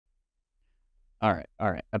All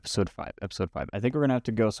right. Episode 5. Episode 5. I think we're gonna have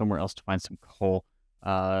to go somewhere else to find some coal.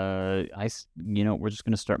 We're just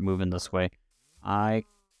gonna start moving this way. I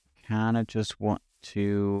kind of just want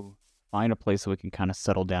to find a place so we can kind of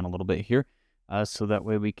settle down a little bit here, so that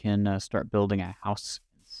way we can start building a house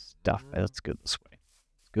and stuff. Let's go this way.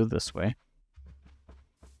 Let's go this way.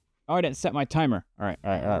 Oh, I didn't set my timer. All right.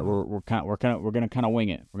 We're gonna kind of wing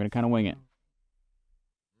it. We're gonna kind of wing it.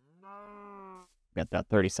 Got that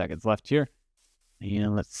 30 seconds left here.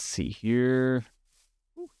 And let's see here.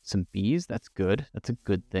 Ooh, some bees. That's good. That's a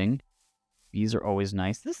good thing. Bees are always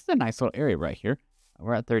nice. This is a nice little area right here.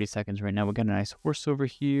 We're at 30 seconds right now. We got a nice horse over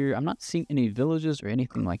here. I'm not seeing any villages or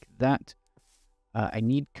anything like that. I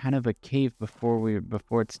need kind of a cave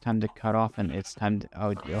before it's time to cut off, and it's time to.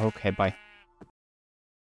 Oh, okay. Bye.